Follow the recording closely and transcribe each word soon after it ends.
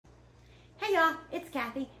y'all, it's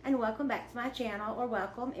Kathy and welcome back to my channel, or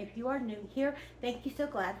welcome if you are new here. Thank you so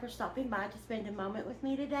glad for stopping by to spend a moment with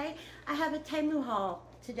me today. I have a Temu haul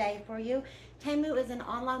today for you. Temu is an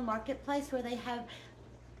online marketplace where they have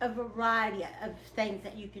a variety of things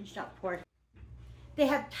that you can shop for. They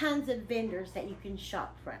have tons of vendors that you can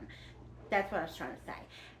shop from. That's what I was trying to say.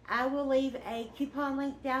 I will leave a coupon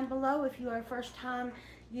link down below. If you are a first time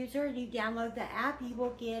user, you download the app, you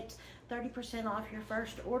will get 30% off your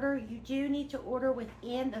first order. You do need to order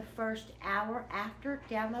within the first hour after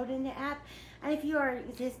downloading the app. And if you are an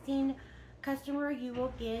existing customer, you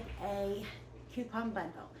will get a coupon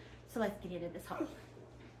bundle. So let's get into this haul.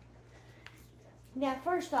 Now,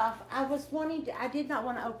 first off, I did not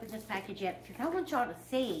want to open this package yet because I want y'all to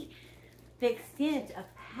see the extent of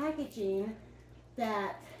packaging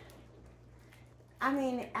that, I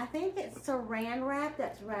mean, I think it's saran wrap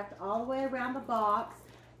that's wrapped all the way around the box.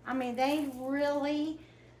 I mean, they really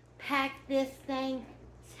packed this thing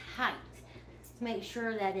tight to make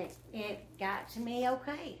sure that it got to me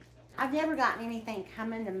okay. I've never gotten anything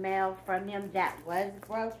come in the mail from them that was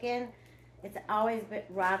broken. It's always been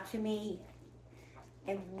arrived to me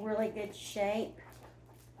in really good shape.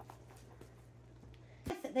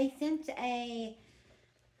 They sent a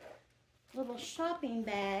little shopping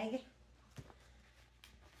bag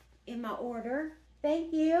in my order.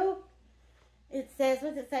 Thank you. It says,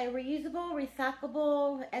 what does it say? Reusable,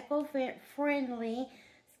 recyclable, eco-friendly.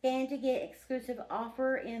 Scan to get exclusive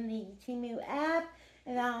offer in the Temu app.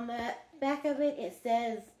 And on the back of it, it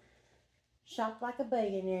says, shop like a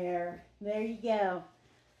billionaire. There you go.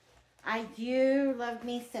 I do love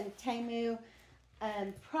me some Temu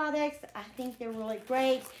products. I think they're really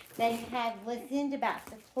great. They have listened about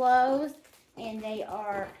the clothes, and they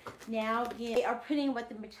are now putting what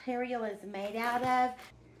the material is made out of.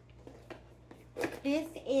 This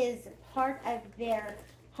is part of their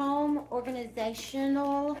home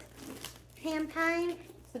organizational campaign.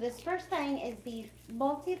 So this first thing is the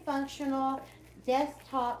multifunctional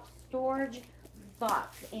desktop storage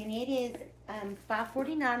box, and it is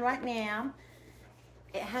 $5.49 right now.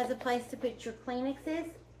 It has a place to put your Kleenexes,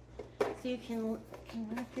 so you can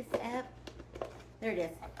lift this up. There it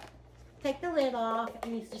is. Take the lid off,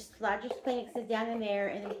 and you just slide your Kleenexes down in there,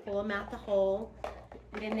 and then pull them out the hole.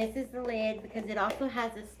 And then this is the lid, because it also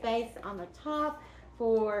has a space on the top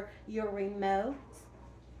for your remote,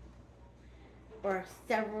 or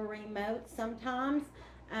several remotes sometimes.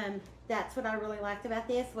 That's what I really liked about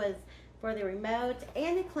this, was for the remote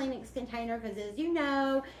and the Kleenex container, because as you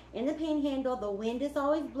know, in the Panhandle, the wind is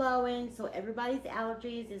always blowing, so everybody's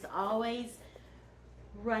allergies is always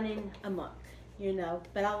running amok, you know.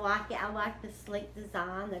 But I like it. I like the sleek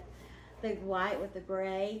design, the white with the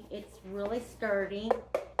gray. It's really sturdy.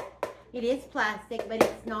 It is plastic, but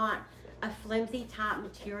it's not a flimsy type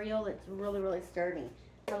material. It's really, really sturdy.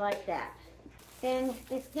 I like that. Then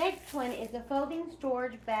this next one is a folding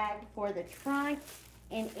storage bag for the trunk,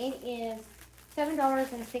 and it is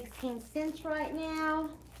 $7.16 right now.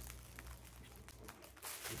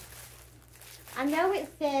 I know it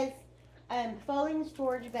says folding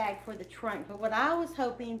storage bag for the trunk, but what I was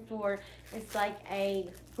hoping for is like a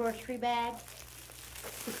grocery bag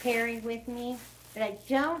to carry with me, but I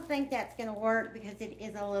don't think that's going to work because it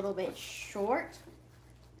is a little bit short.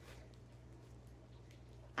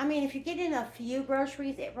 I mean, if you're getting a few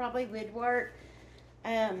groceries, it probably would work.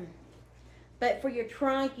 But for your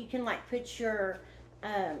trunk, you can like put your,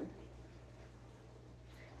 I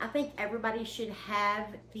think everybody should have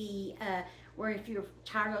the, where if your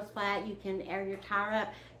tire goes flat, you can air your tire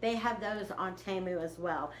up. They have those on Temu as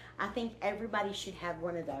well. I think everybody should have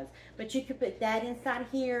one of those. But you could put that inside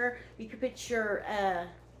here. You could put your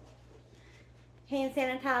hand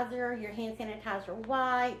sanitizer, your hand sanitizer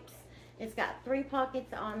wipes. It's got 3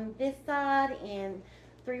 pockets on this side and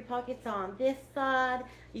 3 pockets on this side.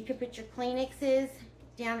 You could put your Kleenexes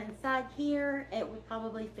down inside here. It would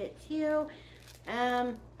probably fit too.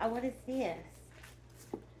 Oh, what is this?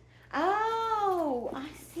 Oh, I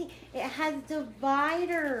see. It has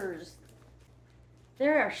dividers. They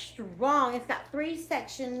are strong. It's got 3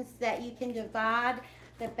 sections that you can divide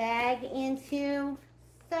the bag into.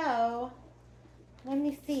 So, let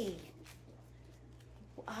me see.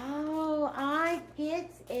 Oh, I get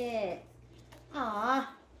it. Aw.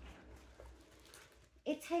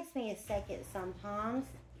 It takes me a second sometimes.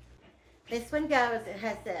 This one goes, it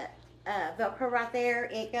has the Velcro right there.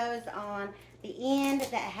 It goes on the end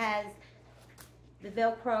that has the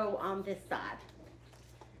Velcro on this side.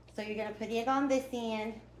 So you're going to put it on this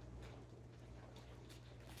end.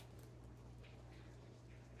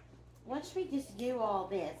 Once we just do all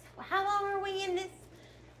this, how long are we in this?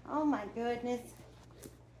 Oh my goodness.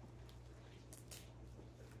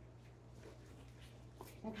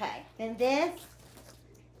 Okay, then this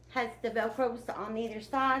has the Velcros on either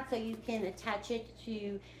side, so you can attach it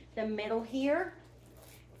to the middle here.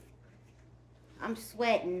 I'm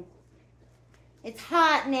sweating. It's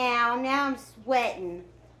hot now. Now I'm sweating.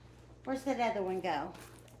 Where's that other one go?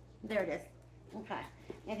 There it is. Okay.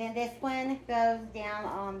 And then this one goes down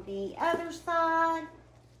on the other side.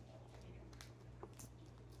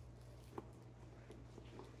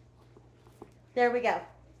 There we go.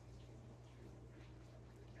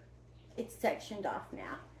 It's sectioned off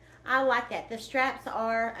now. I like that. The straps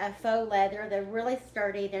are a faux leather. They're really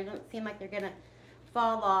sturdy. They don't seem like they're going to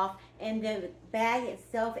fall off. And the bag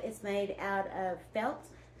itself is made out of felt.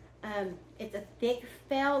 It's a thick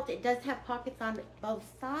felt. It does have pockets on both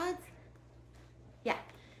sides. Yeah,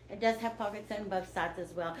 it does have pockets on both sides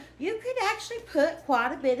as well. You could actually put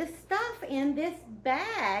quite a bit of stuff in this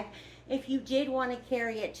bag if you did want to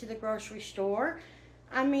carry it to the grocery store.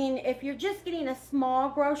 I mean, if you're just getting a small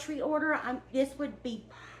grocery order, this would be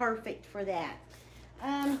perfect for that.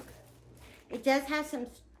 It does have some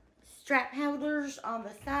strap holders on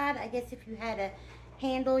the side. I guess if you had a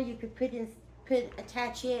handle, you could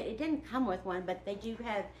attach it. It didn't come with one, but they do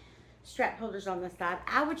have strap holders on the side.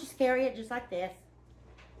 I would just carry it just like this.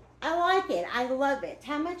 I like it. I love it.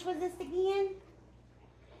 How much was this again?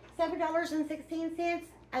 $7.16.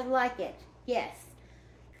 I like it. Yes.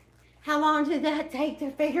 How long did that take to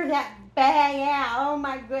figure that bag out? Oh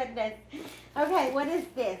my goodness. Okay, what is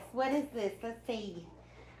this? What is this? Let's see.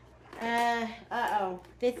 Uh-oh.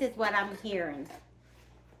 This is what I'm hearing.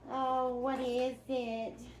 Oh, what is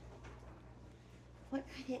it? What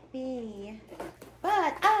could it be?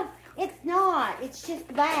 But, oh, it's not. It's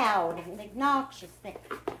just loud and obnoxious.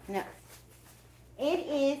 No. It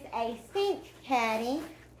is a sink caddy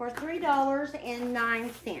for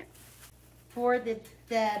 $3.09. For the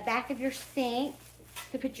back of your sink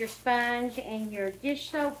to put your sponge and your dish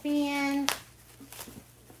soap in.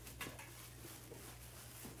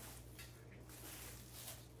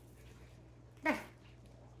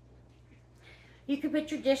 You can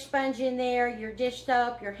put your dish sponge in there, your dish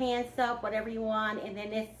soap, your hand soap, whatever you want, and then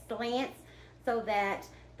this slants so that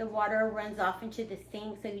the water runs off into the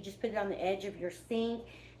sink. So you just put it on the edge of your sink.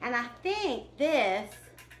 And I think this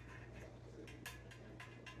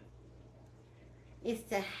is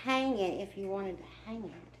to hang it if you wanted to hang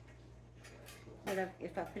it. But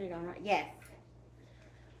if I put it on right, yes.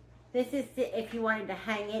 This is if you wanted to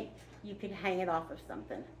hang it, you could hang it off of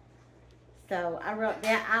something. So I wrote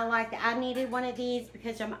that. I like that. I needed one of these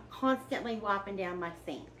because I'm constantly wiping down my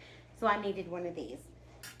sink. So I needed one of these.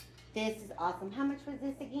 This is awesome. How much was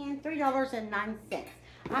this again? $3.09.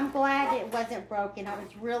 I'm glad it wasn't broken. I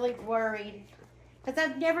was really worried because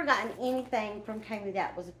I've never gotten anything from Temu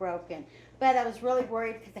that was broken. But I was really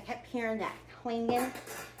worried because I kept hearing that clinging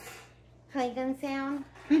sound.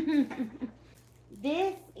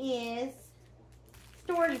 This is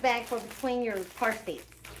storage bag for between your car seats.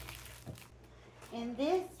 And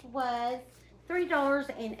this was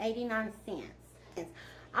 $3.89.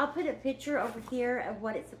 I'll put a picture over here of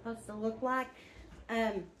what it's supposed to look like.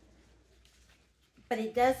 But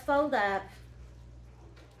it does fold up.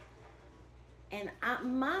 And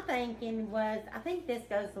my thinking was, I think this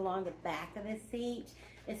goes along the back of the seat.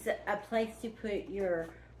 It's a place to put your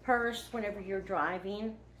purse whenever you're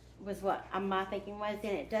driving, was what my thinking was.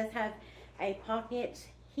 And it does have a pocket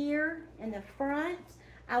here in the front.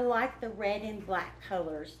 I like the red and black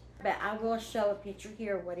colors, but I will show a picture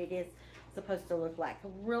here of what it is supposed to look like. A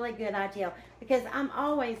really good idea, because I'm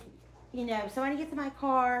always, you know, somebody gets in my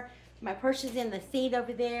car, my purse is in the seat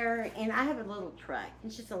over there, and I have a little truck.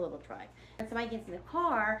 It's just a little truck. And somebody gets in the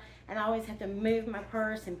car, and I always have to move my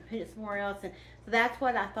purse and put it somewhere else. And so that's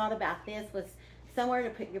what I thought about this, was somewhere to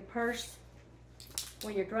put your purse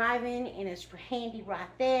when you're driving, and it's handy right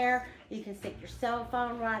there. You can stick your cell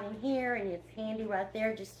phone right in here, and it's handy right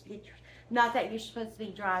there. Just to get your, not that you're supposed to be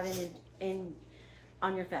driving and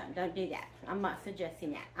on your phone. Don't do that. I'm not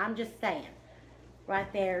suggesting that. I'm just saying,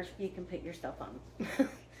 right there you can put your cell phone.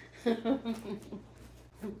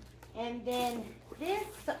 And then this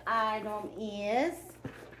item is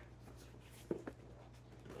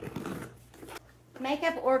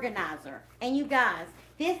makeup organizer. And you guys,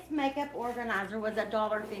 this makeup organizer was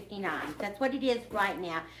 $1.59. That's what it is right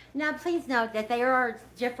now. Now, please note that there are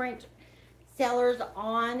different sellers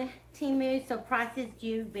on Temu, so prices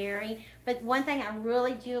do vary. But one thing I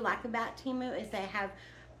really do like about Temu is they have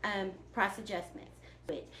price adjustments.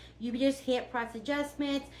 You just hit price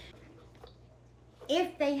adjustments.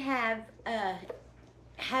 If they have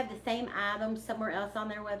the same item somewhere else on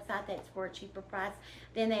their website that's for a cheaper price,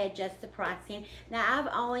 then they adjust the pricing. Now, I've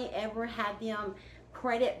only ever had them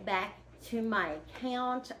credit back to my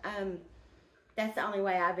account. That's the only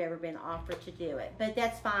way I've ever been offered to do it. But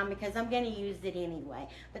that's fine because I'm going to use it anyway.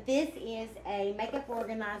 But this is a makeup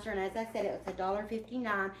organizer, and as I said, it was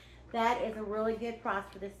 $1.59. That is a really good price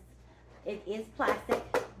for this. It is plastic,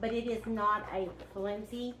 but it is not a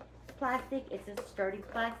flimsy plastic. It's a sturdy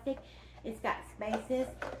plastic. It's got spaces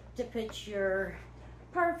to put your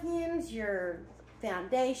perfumes, your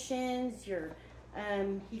foundations, your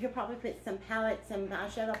you could probably put some palettes, some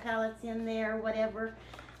eyeshadow palettes in there, whatever.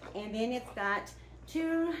 And then it's got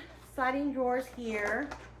 2 sliding drawers here.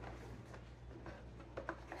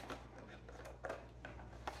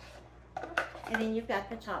 And then you've got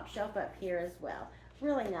the top shelf up here as well.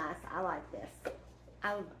 Really nice. I like this.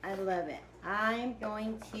 I love it. I'm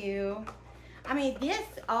going to, I mean, this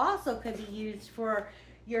also could be used for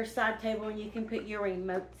your side table, and you can put your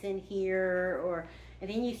remotes in here, or, and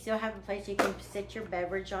then you still have a place you can set your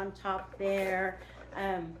beverage on top there.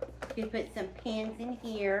 You could put some pens in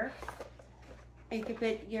here. You could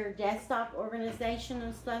put your desktop organization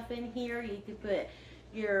and stuff in here. You could put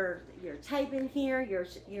your tape in here,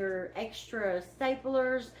 your extra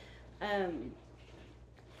staplers,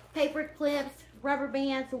 paper clips, rubber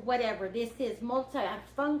bands, whatever. This is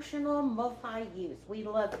multifunctional, multi-use. We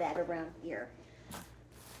love that around here.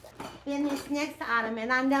 Then this next item,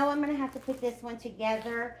 and I know I'm going to have to put this one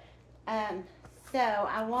together, so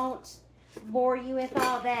I won't bore you with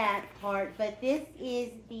all that part, but this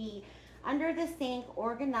is the under the sink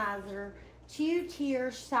organizer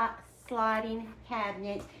 2-tier sliding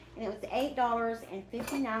cabinet, and it was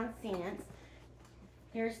 $8.59.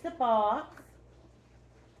 Here's the box,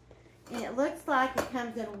 and it looks like it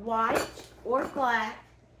comes in white or black.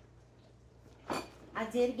 I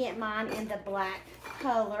did get mine in the black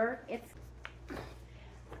color. It's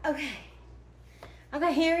okay.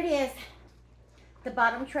 Here it is. The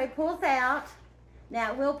bottom tray pulls out.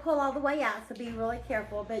 Now it will pull all the way out, so be really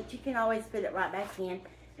careful, but you can always put it right back in.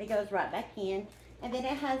 It goes right back in. And then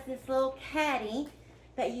it has this little caddy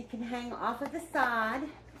that you can hang off of the side.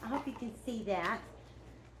 I hope you can see that.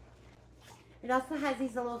 It also has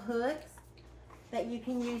these little hooks that you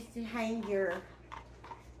can use to hang your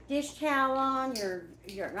dish towel on,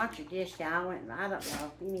 not your dish towel, I don't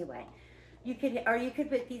know. Anyway, you could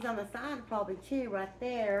put these on the side probably too, right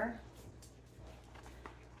there.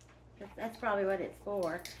 That's probably what it's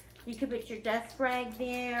for. You could put your dust rag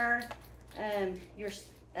there, your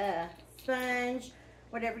sponge,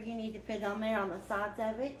 whatever you need to put on there on the sides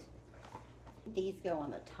of it. These go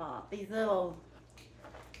on the top. These little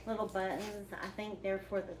buttons, I think they're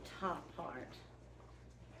for the top part.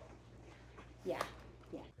 Yeah.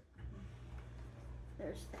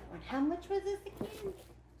 There's that one. How much was this again?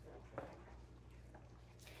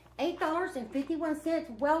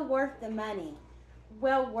 $8.51. Well worth the money.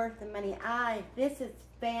 Well worth the money. This is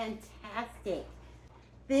fantastic.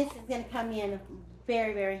 This is going to come in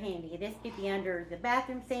very, very handy. This could be under the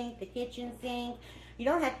bathroom sink, the kitchen sink. You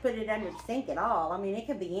don't have to put it under the sink at all. I mean, it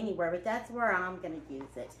could be anywhere, but that's where I'm going to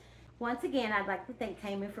use it. Once again, I'd like to thank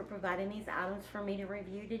Temu for providing these items for me to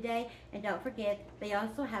review today. And don't forget, they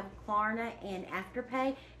also have Klarna and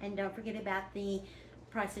Afterpay. And don't forget about the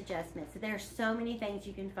price adjustments. So there are so many things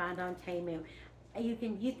you can find on Temu. You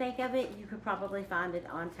think of it, you could probably find it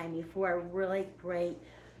on Temu for a really great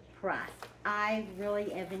price. I really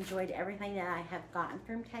have enjoyed everything that I have gotten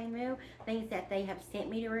from Temu, things that they have sent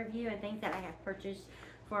me to review, and things that I have purchased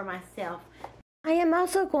for myself. I am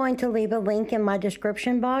also going to leave a link in my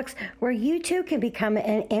description box where you too can become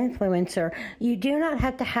an influencer. You do not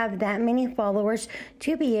have to have that many followers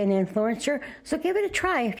to be an influencer, so give it a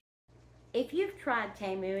try. If you've tried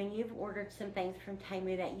Temu and you've ordered some things from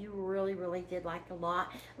Temu that you really, really did like a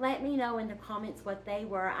lot, let me know in the comments what they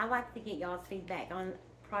were. I like to get y'all's feedback on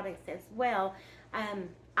products as well.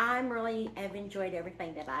 I really have enjoyed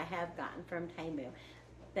everything that I have gotten from Temu.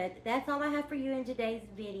 But that's all I have for you in today's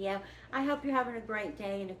video. I hope you're having a great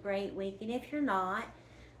day and a great week. And if you're not,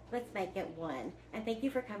 let's make it one. And thank you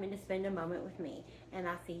for coming to spend a moment with me. And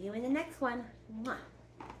I'll see you in the next one. Mwah.